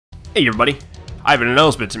Hey everybody, I have an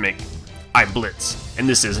announcement to make. I'm Blitz, and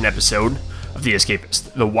this is an episode of The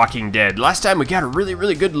Escapists The Walking Dead. Last time we got a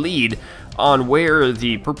really good lead on where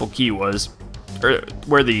the purple key was, or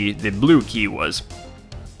where the blue key was.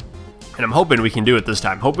 And I'm hoping we can do it this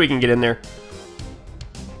time. Hope we can get in there.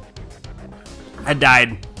 I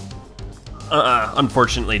died.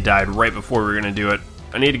 Unfortunately died right before we were gonna do it.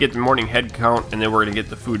 I need to get the morning head count, and then we're gonna get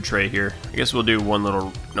the food tray here. I guess we'll do one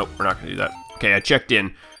little, nope, we're not gonna do that. Okay, I checked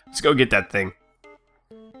in. Let's go get that thing.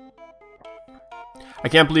 I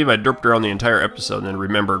can't believe I derped around the entire episode and then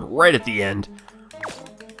remembered right at the end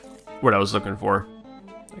what I was looking for.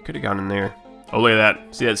 I could have gone in there. Oh, look at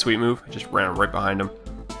that. See that sweet move? I just ran right behind him.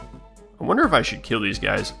 I wonder if I should kill these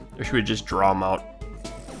guys, or should we just draw them out?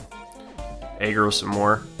 Aggro some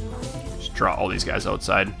more. Just draw all these guys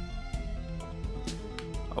outside.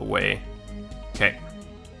 Away. Okay.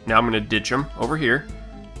 Now I'm going to ditch them over here.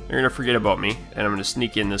 They're going to forget about me, and I'm going to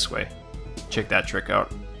sneak in this way. Check that trick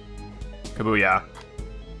out. Kabooyah.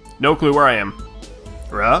 No clue where I am.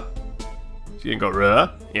 Ruh? Is he going to go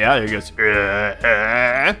ruh? Yeah, there he goes.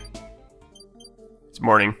 It's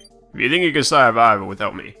morning. If you think you can survive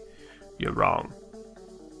without me, you're wrong.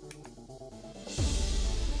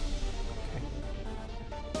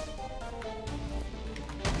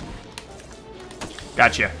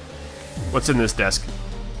 Gotcha. What's in this desk?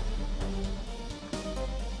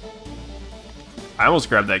 I almost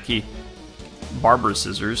grabbed that key. Barber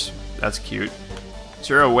scissors. That's cute. Is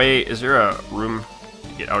there a way, is there a room to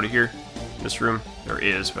get out of here? This room? There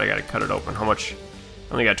is, but I gotta cut it open. How much?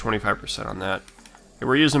 I only got 25% on that. Okay,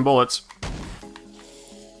 we're using bullets.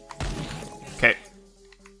 Okay.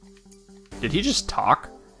 Did he just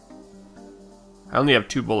talk? I only have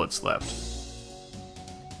 2 bullets left.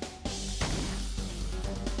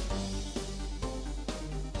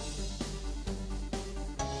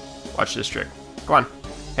 Watch this trick. Come on.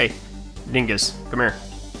 Hey, dingus, come here.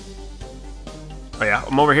 Oh yeah,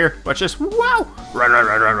 I'm over here. Watch this. Wow! Run.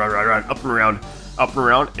 Up and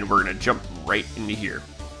around, and we're gonna jump right into here.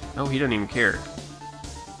 No, he doesn't even care.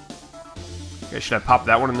 Okay, should I pop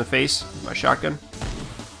that one in the face with my shotgun?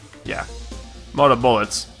 Yeah. I'm out of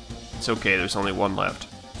bullets. It's okay, there's only 1 left.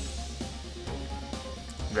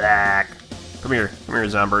 Back. Come here,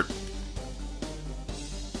 Zombert.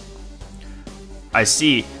 I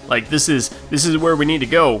see. Like this is where we need to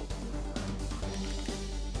go.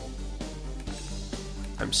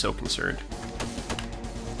 I'm so concerned.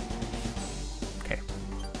 Okay.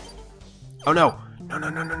 Oh no.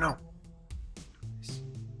 No.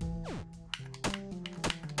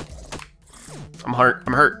 I'm hurt.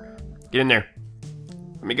 Get in there.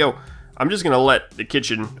 Let me go. I'm just gonna let the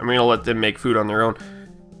kitchen, I'm gonna let them make food on their own.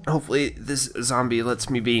 Hopefully this zombie lets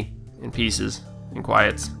me be in pieces. And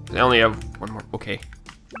quiets. I only have 1 more. Okay.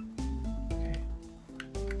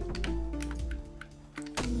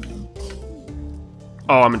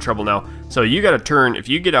 Oh, I'm in trouble now. So you gotta turn, if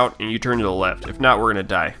you get out and you turn to the left. If not, we're gonna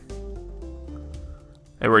die.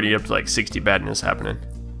 And we're already up to like 60 badness happening.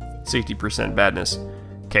 60% badness.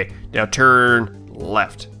 Okay, now turn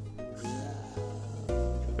left.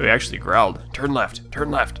 We actually growled. Turn left.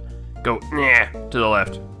 Go to the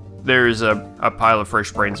left. There's a pile of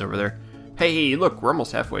fresh brains over there. Hey, look, we're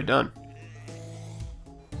almost halfway done.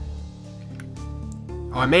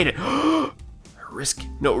 Oh, I made it. No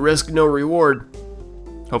risk, no reward.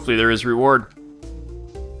 Hopefully there is reward.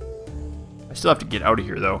 I still have to get out of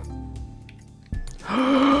here, though.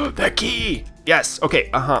 That key! Yes, okay,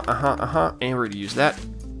 and we're gonna use that.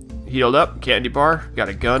 Healed up, candy bar, got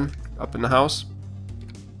a gun up in the house.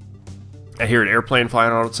 I hear an airplane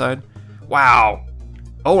flying outside. Wow.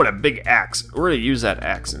 Oh, and a big axe. We're gonna use that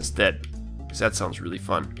axe instead. Because that sounds really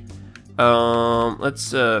fun.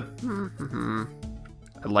 Let's, I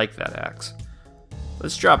like that axe.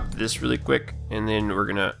 Let's drop this really quick, and then we're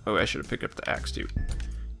gonna, oh, I should have picked up the axe too.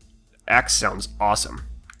 Axe sounds awesome.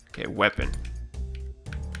 Okay, weapon.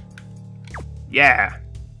 Yeah!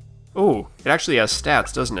 Oh, it actually has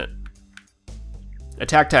stats, doesn't it?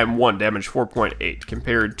 Attack time 1, damage 4.8,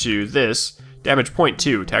 compared to this, damage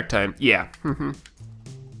 0.2, attack time, yeah. Okay,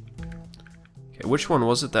 which one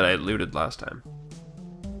was it that I looted last time?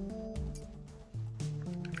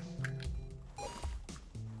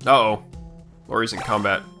 Uh-oh. Lori's in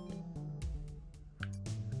combat.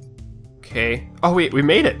 Okay. Oh, wait, we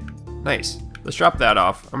made it! Nice. Let's drop that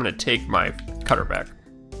off. I'm gonna take my cutter back.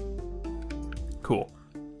 Cool.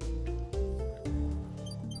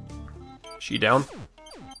 She down?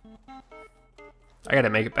 I gotta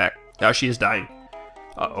make it back. Now she is dying.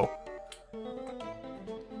 Uh-oh.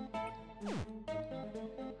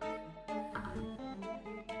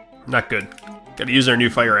 Not good. Gotta use our new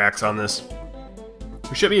fire axe on this.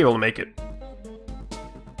 We should be able to make it.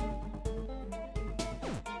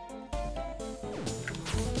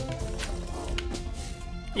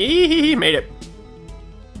 Eee, made it.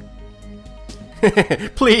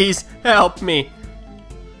 Please help me.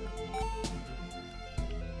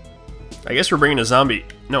 I guess we're bringing a zombie.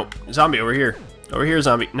 No, zombie over here. Over here,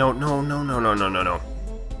 zombie. No, no, no, no, no, no, no, no.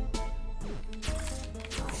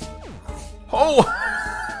 Oh!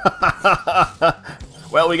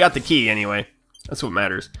 Well, we got the key anyway. That's what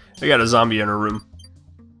matters. We got a zombie in our room.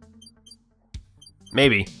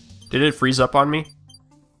 Maybe. Did it freeze up on me?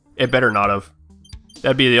 It better not have.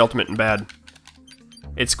 That'd be the ultimate in bad.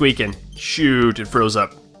 It's squeaking. Shoot, it froze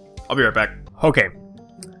up. I'll be right back. Okay.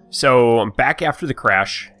 So, I'm back after the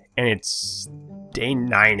crash, and it's day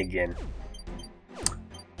 9 again.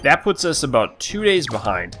 That puts us about 2 days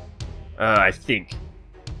behind. I think.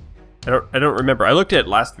 I don't remember. I looked at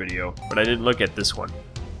last video, but I didn't look at this one.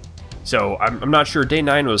 So, I'm not sure. Day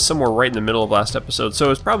 9 was somewhere right in the middle of last episode, so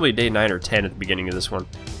it's probably day 9 or 10 at the beginning of this one.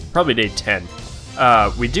 Probably day 10.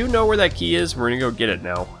 We do know where that key is. We're gonna go get it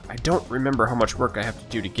now. I don't remember how much work I have to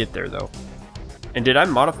do to get there, though. And did I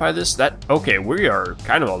modify this? Okay, we are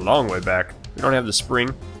kind of a long way back. We don't have the spring.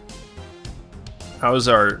 How's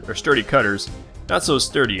our sturdy cutters? Not so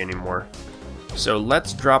sturdy anymore. So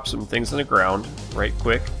let's drop some things on the ground right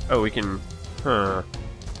quick. Oh, we can... Huh.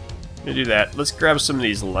 I'm gonna do that. Let's grab some of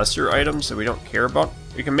these lesser items that we don't care about.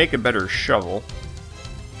 We can make a better shovel.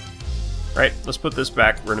 Right, let's put this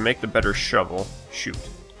back. We're gonna make the better shovel. Shoot.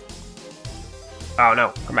 Oh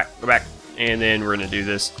no, come back, go back. And then we're gonna do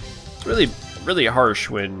this. It's really harsh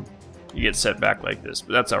when you get set back like this,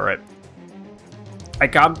 but that's alright. I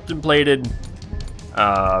contemplated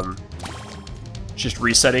just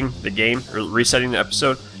resetting the game, or resetting the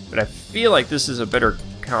episode, but I feel like this is a better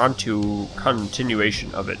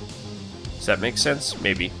continuation of it. Does that make sense?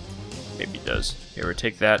 Maybe. Maybe it does. Okay, we'll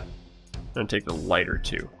take that. I'm gonna take the lighter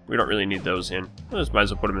too. We don't really need those in. I just might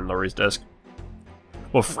as well put them in Lori's desk.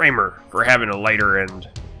 Well, frame her for having a lighter and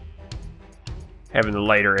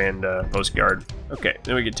postcard. Okay,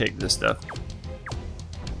 then we can take this stuff.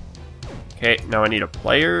 Okay, now I need a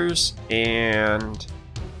pliers and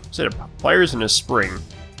a pliers and a spring.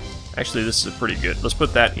 Actually, this is pretty good. Let's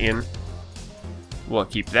put that in. We'll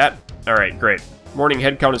keep that. All right, great. Morning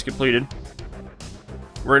head count is completed.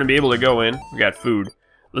 We're gonna be able to go in. We got food.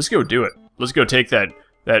 Let's go do it. Let's go take that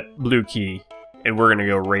blue key, and we're gonna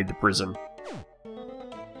go raid the prison.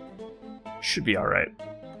 Should be all right.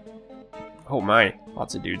 Oh my,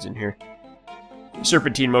 lots of dudes in here.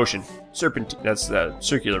 Serpentine motion. That's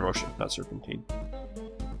circular motion, not serpentine.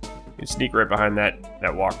 You can sneak right behind that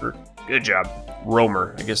walker. Good job.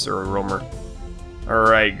 Roamer. I guess they're a roamer. All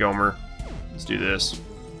right, Gomer. Let's do this.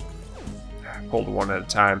 Hold one at a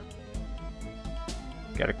time.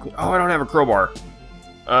 Gotta. Oh, I don't have a crowbar.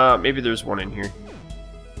 Maybe there's one in here.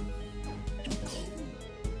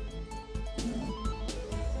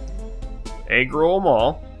 Egg roll them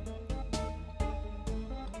all.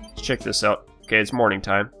 Let's check this out. Okay, it's morning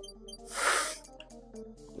time.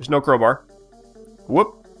 There's no crowbar.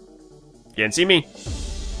 Whoop. Can't see me.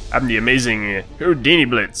 I'm the amazing Houdini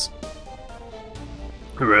Blitz.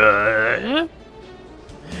 You'd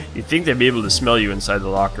think they'd be able to smell you inside the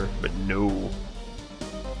locker, but no.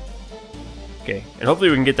 Okay, and hopefully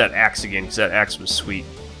we can get that axe again, because that axe was sweet.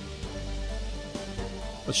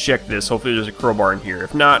 Let's check this. Hopefully there's a crowbar in here.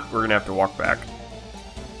 If not, we're going to have to walk back.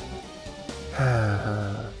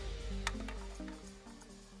 That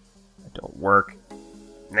don't work.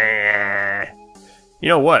 Nah. You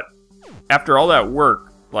know what? After all that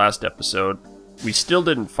work last episode, we still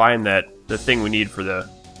didn't find the thing we need for the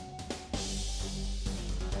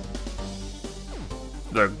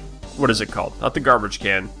what is it called? Not the garbage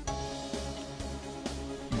can.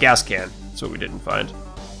 Gas can. That's what we didn't find.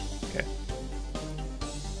 Okay.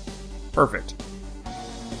 Perfect.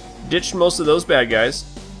 Ditched most of those bad guys.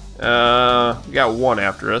 We got one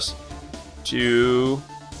after us. Two.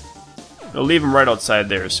 We'll leave them right outside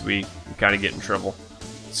there so we kind of get in trouble.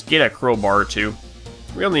 Let's get a crowbar or two.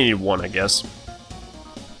 We only need one, I guess.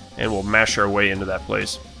 And we'll mash our way into that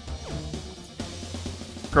place.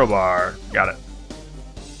 Crowbar. Got it.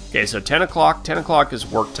 Okay, so 10 o'clock. 10 o'clock is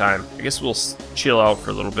work time. I guess we'll chill out for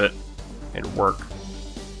a little bit and work.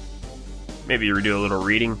 Maybe do a little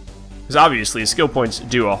reading. Because obviously, skill points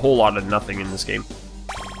do a whole lot of nothing in this game.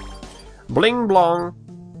 Bling blong.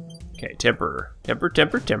 Okay, temper. Temper,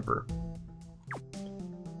 temper, temper.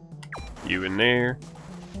 You in there.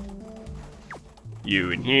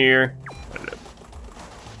 You in here.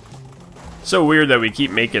 So weird that we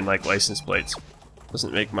keep making, like, license plates.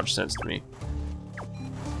 Doesn't make much sense to me.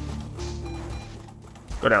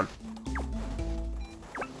 Go down.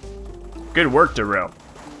 Good work, Darrell.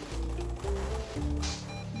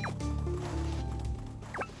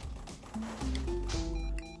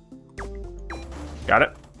 Got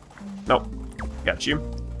it? Nope. Got you.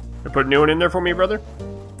 You put a new one in there for me, brother?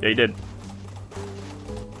 Yeah, you did.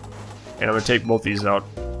 And I'm gonna take both these out.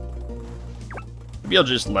 Maybe I'll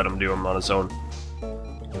just let him do them on his own.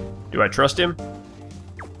 Do I trust him?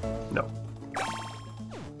 No.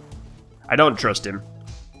 I don't trust him.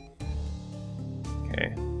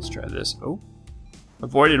 Okay, let's try this. Oh.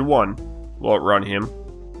 Avoided one. Will outrun him.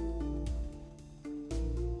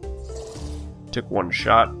 Took one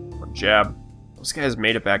shot, one jab. Those guys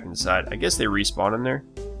made it back inside. I guess they respawn in there.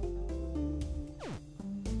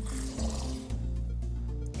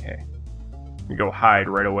 Okay. We go hide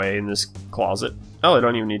right away in this closet. Oh, I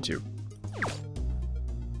don't even need to.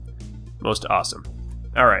 Most awesome.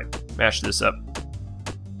 Alright, mash this up.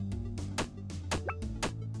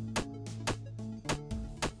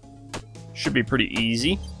 Should be pretty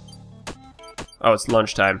easy. Oh, it's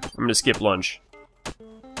lunchtime. I'm gonna skip lunch.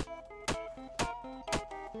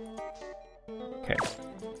 Okay.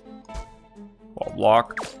 Wall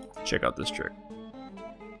block. Check out this trick.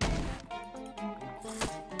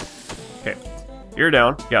 Okay. You're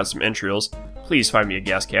down. Got some entrails. Please find me a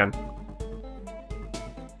gas can.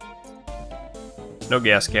 No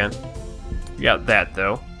gas can. We got that,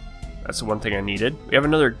 though. That's the one thing I needed. We have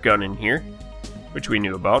another gun in here, which we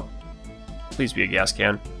knew about. Please be a gas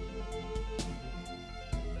can.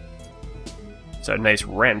 It's a nice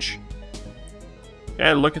wrench.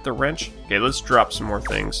 Yeah, look at the wrench. Okay, let's drop some more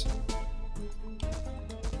things.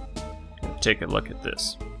 Take a look at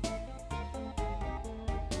this.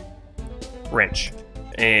 Wrench.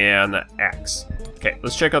 And the axe. Okay,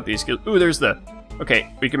 let's check out these skills. Ooh, there's the...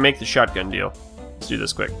 Okay, we can make the shotgun deal. Let's do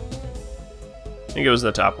this quick. I think it was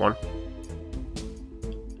the top one.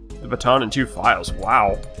 The baton and 2 files.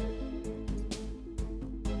 Wow.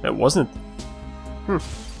 That wasn't... A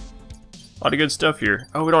lot of good stuff here.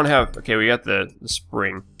 Oh, we don't have... Okay, we got the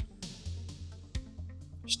spring.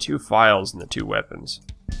 There's 2 files and the 2 weapons.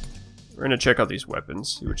 We're gonna check out these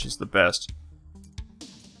weapons, see which is the best.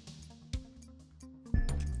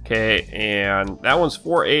 Okay, and that one's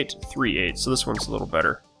 4.8, 3.8, so this one's a little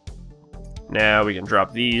better. Now we can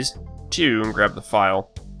drop these 2 and grab the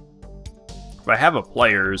file. If I have a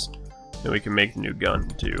players, then we can make the new gun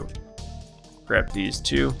too. Grab these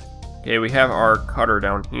 2. Okay, we have our cutter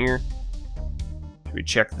down here. Should we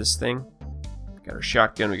check this thing? We got our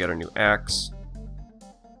shotgun, we got our new axe.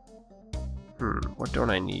 What don't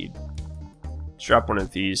I need? Let's drop one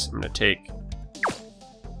of these. I'm gonna take...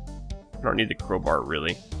 I don't need the crowbar,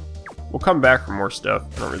 really. We'll come back for more stuff.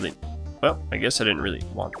 I don't really... Well, I guess I didn't really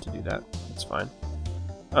want to do that. That's fine.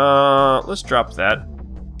 Let's drop that.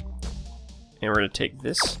 And we're gonna take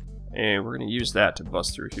this, and we're gonna use that to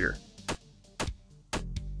bust through here.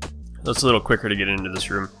 That's a little quicker to get into this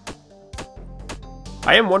room.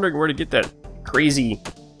 I am wondering where to get that crazy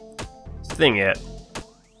thing at.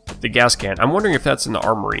 The gas can. I'm wondering if that's in the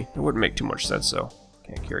armory. It wouldn't make too much sense, though.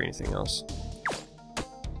 Can't carry anything else.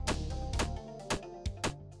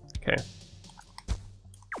 Okay.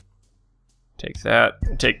 Take that.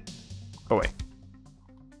 Take... Oh, wait.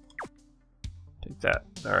 Take that.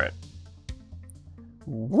 Alright.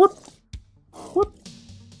 Whoop! Whoop!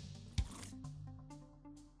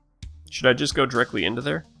 Should I just go directly into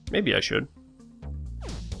there? Maybe I should.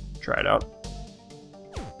 Try it out.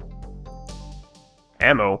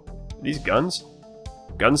 Ammo. These guns?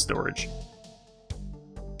 Gun storage.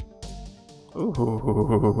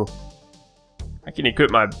 Ooh. I can equip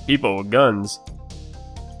my people with guns.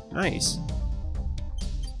 Nice.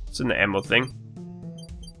 It's in the ammo thing.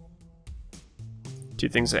 2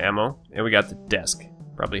 things of ammo. And we got the desk.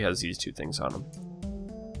 Probably has these 2 things on them.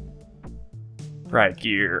 Right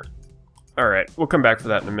gear. Alright, we'll come back for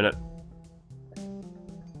that in a minute.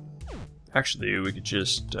 Actually, we could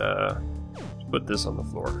just put this on the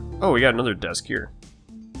floor. Oh, we got another desk here.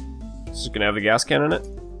 Is it gonna have the gas can in it?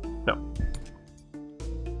 No.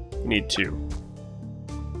 We need 2.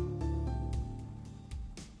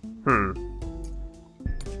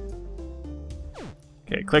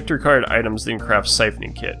 Okay, collect required items, then craft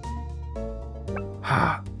siphoning kit.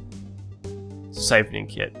 Siphoning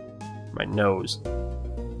kit. My nose.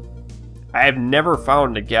 I have never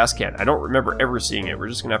found a gas can. I don't remember ever seeing it. We're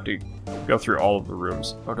just gonna have to go through all of the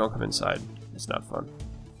rooms. Oh, don't come inside. It's not fun.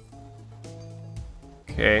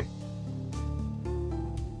 Okay.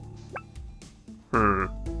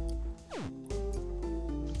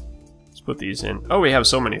 Let's put these in. Oh, we have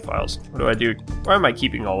so many files. What do I do? Why am I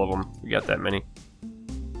keeping all of them? We got that many.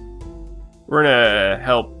 We're gonna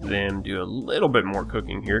help them do a little bit more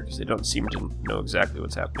cooking here because they don't seem to know exactly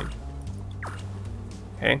what's happening.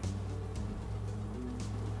 Okay.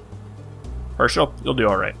 Herschel, you'll do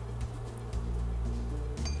alright.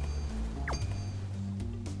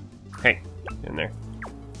 Hey, in there.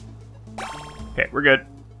 Okay, we're good.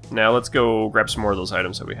 Now let's go grab some more of those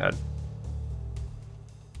items that we had.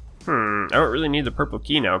 I don't really need the purple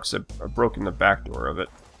key now because I've broken the back door of it.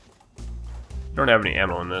 I don't have any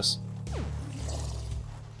ammo in this.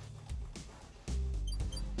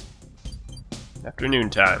 Afternoon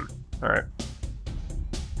time. Alright.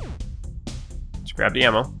 Let's grab the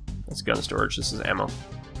ammo. That's gun storage. This is ammo.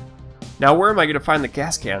 Now where am I going to find the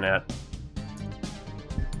gas can at?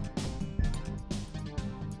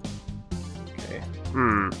 Okay.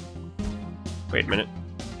 Wait a minute.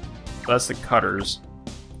 That's the cutters.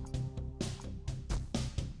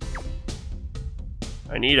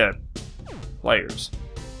 I need a pliers.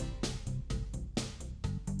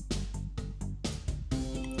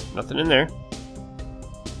 Nothing in there.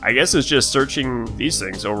 I guess it's just searching these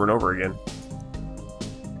things over and over again.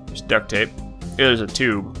 There's duct tape. Yeah, there's a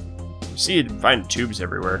tube. You see it, find tubes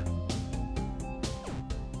everywhere.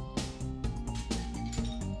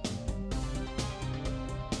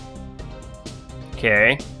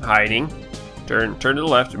 Okay, hiding. Turn to the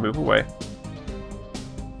left and move away.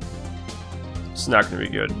 It's not going to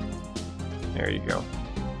be good. There you go.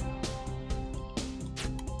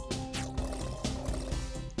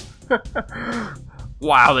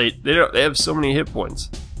 Wow, they have so many hit points.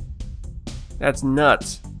 That's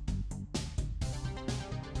nuts.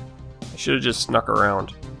 I should have just snuck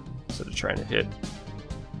around instead of trying to hit.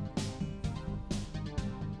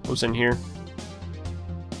 What's in here?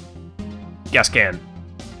 Gas can.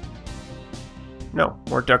 No,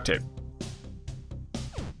 more duct tape.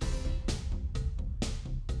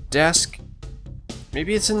 Desk.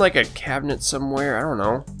 Maybe it's in like a cabinet somewhere. I don't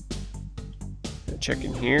know. Gonna check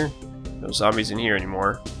in here. No zombies in here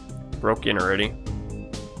anymore. Broke in already.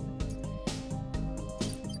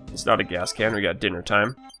 It's not a gas can. We got dinner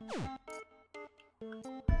time.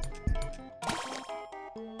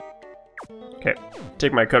 Okay,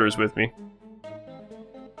 take my cutters with me.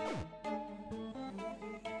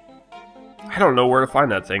 I don't know where to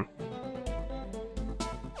find that thing.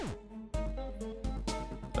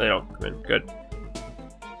 They don't come in. Good.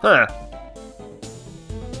 Huh.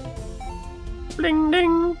 Bling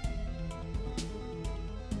ding.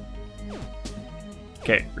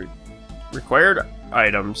 Okay. Required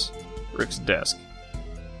items. Rick's desk.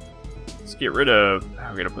 Let's get rid of...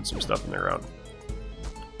 I'm gonna put some stuff in there around.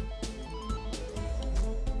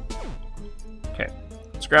 Okay.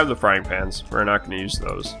 Let's grab the frying pans. We're not gonna use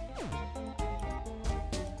those.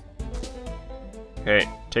 Okay.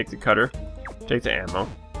 Take the cutter. Take the ammo.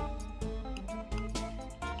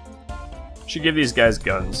 Should give these guys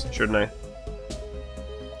guns, shouldn't I?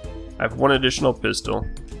 I have one additional pistol.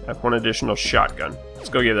 I have one additional shotgun. Let's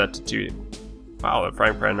go give that to two. Wow, that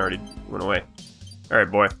frying pan already went away.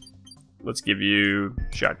 Alright, boy. Let's give you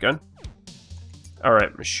shotgun.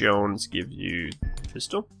 Alright, Michonne, let's give you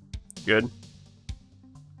pistol. Good.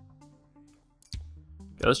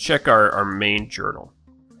 Okay, let's check our main journal.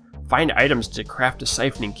 Find items to craft a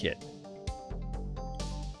siphoning kit.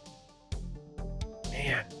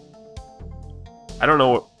 Man. I don't know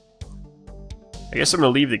what... I guess I'm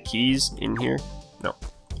gonna leave the keys in here. No.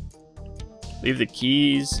 Leave the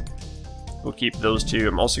keys. We'll keep those two.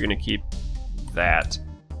 I'm also gonna keep that.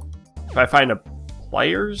 If I find a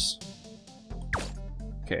pliers...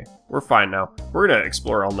 Okay, we're fine now. We're gonna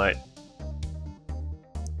explore all night.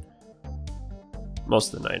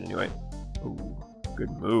 Most of the night, anyway. Ooh,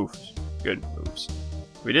 good moves. Good moves.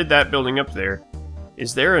 We did that building up there.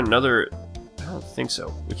 Is there another... I don't think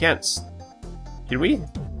so. We can't... Can we?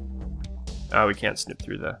 Oh, we can't snip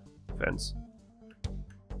through the fence.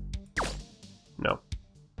 No.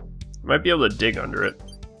 Might be able to dig under it.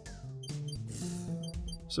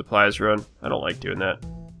 Supplies run. I don't like doing that.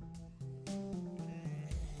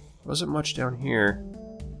 Wasn't much down here.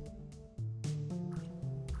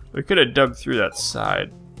 We could have dug through that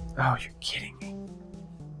side. Oh, you're kidding me.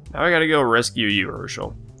 Now I gotta go rescue you,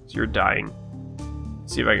 Herschel. So you're dying.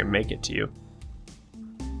 See if I can make it to you.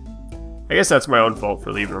 I guess that's my own fault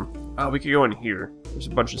for leaving them. Oh, we could go in here. There's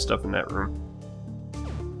a bunch of stuff in that room.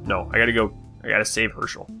 No, I gotta go. I gotta save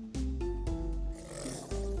Herschel.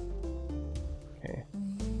 Okay.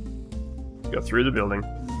 Go through the building.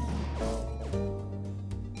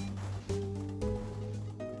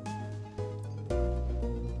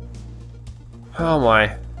 Oh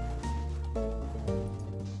my.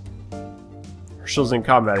 Herschel's in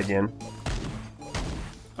combat again.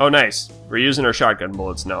 Oh nice. We're using our shotgun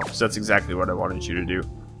bullets now, because that's exactly what I wanted you to do.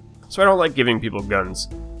 So I don't like giving people guns.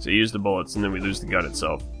 So you use the bullets and then we lose the gun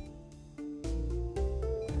itself.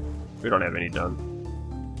 We don't have any done.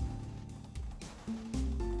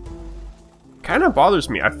 Kind of bothers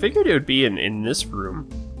me. I figured it would be in this room.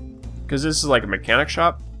 Because this is like a mechanic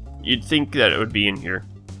shop. You'd think that it would be in here.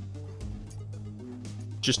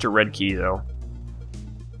 Just a red key, though.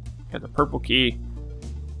 Got the purple key.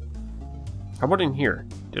 How about in here?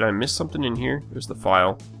 Did I miss something in here? There's the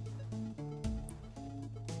file.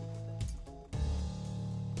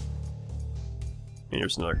 And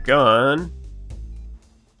here's another gun.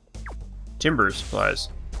 Timber supplies.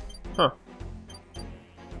 Huh.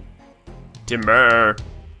 Timber!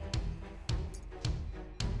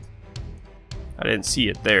 I didn't see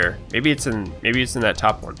it there. Maybe it's in that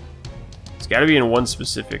top one. It's gotta be in one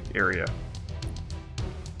specific area.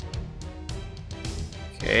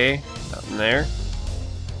 Okay, nothing there.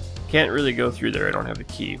 Can't really go through there, I don't have a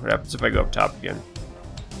key. What happens if I go up top again?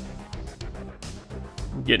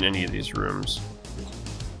 I'm getting any of these rooms.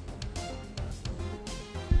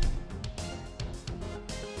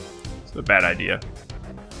 It's a bad idea.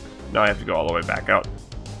 Now I have to go all the way back out.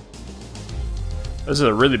 This is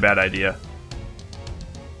a really bad idea.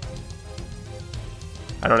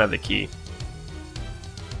 I don't have the key.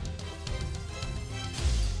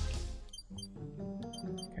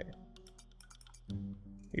 Okay.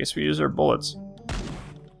 I guess we use our bullets.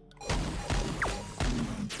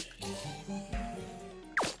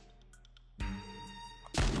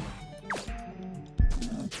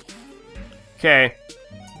 Okay.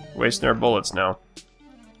 Wasting our bullets now.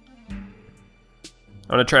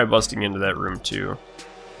 I'm gonna try busting into that room too.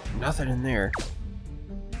 Nothing in there.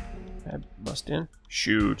 Can I bust in?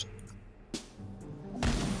 Shoot.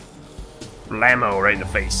 Blammo right in the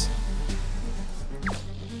face.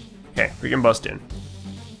 Okay, we can bust in.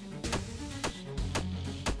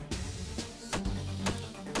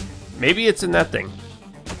 Maybe it's in that thing.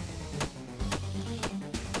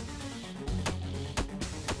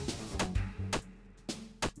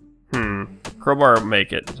 Crowbar will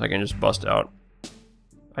make it, so I can just bust out.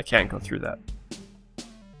 I can't go through that.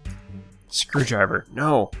 Screwdriver,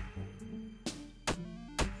 no!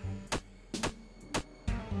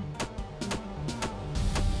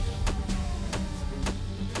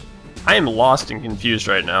 I am lost and confused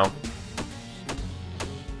right now.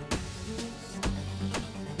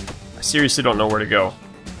 I seriously don't know where to go.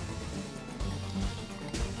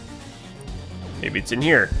 Maybe it's in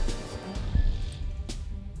here.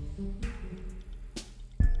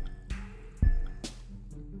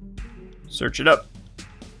 Search it up.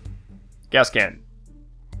 Gas can.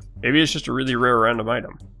 Maybe it's just a really rare random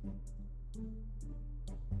item.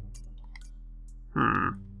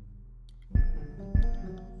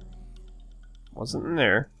 Wasn't in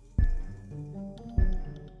there.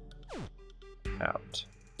 Out.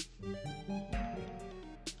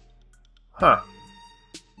 Huh.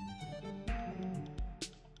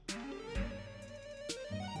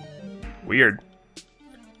 Weird.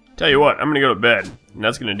 Tell you what, I'm gonna go to bed, and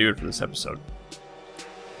that's gonna do it for this episode.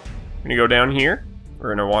 I'm gonna go down here. We're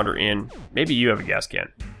gonna wander in. Maybe you have a gas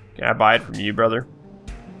can. Can I buy it from you, brother?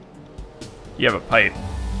 You have a pipe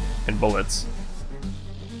and bullets.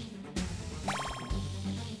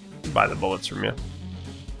 I'll buy the bullets from you.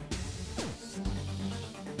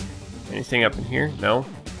 Anything up in here? No.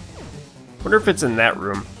 Wonder if it's in that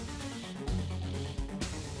room.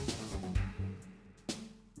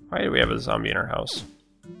 Why do we have a zombie in our house?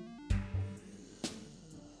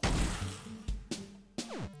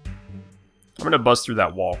 I'm gonna bust through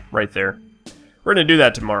that wall right there. We're gonna do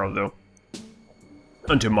that tomorrow, though.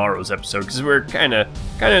 On tomorrow's episode, because we're kind of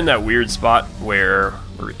in that weird spot where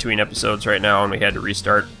we're between episodes right now, and we had to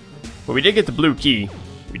restart. But we did get the blue key.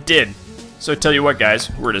 We did. So tell you what,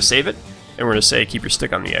 guys, we're gonna save it, and we're gonna say keep your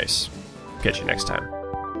stick on the ice. Catch you next time.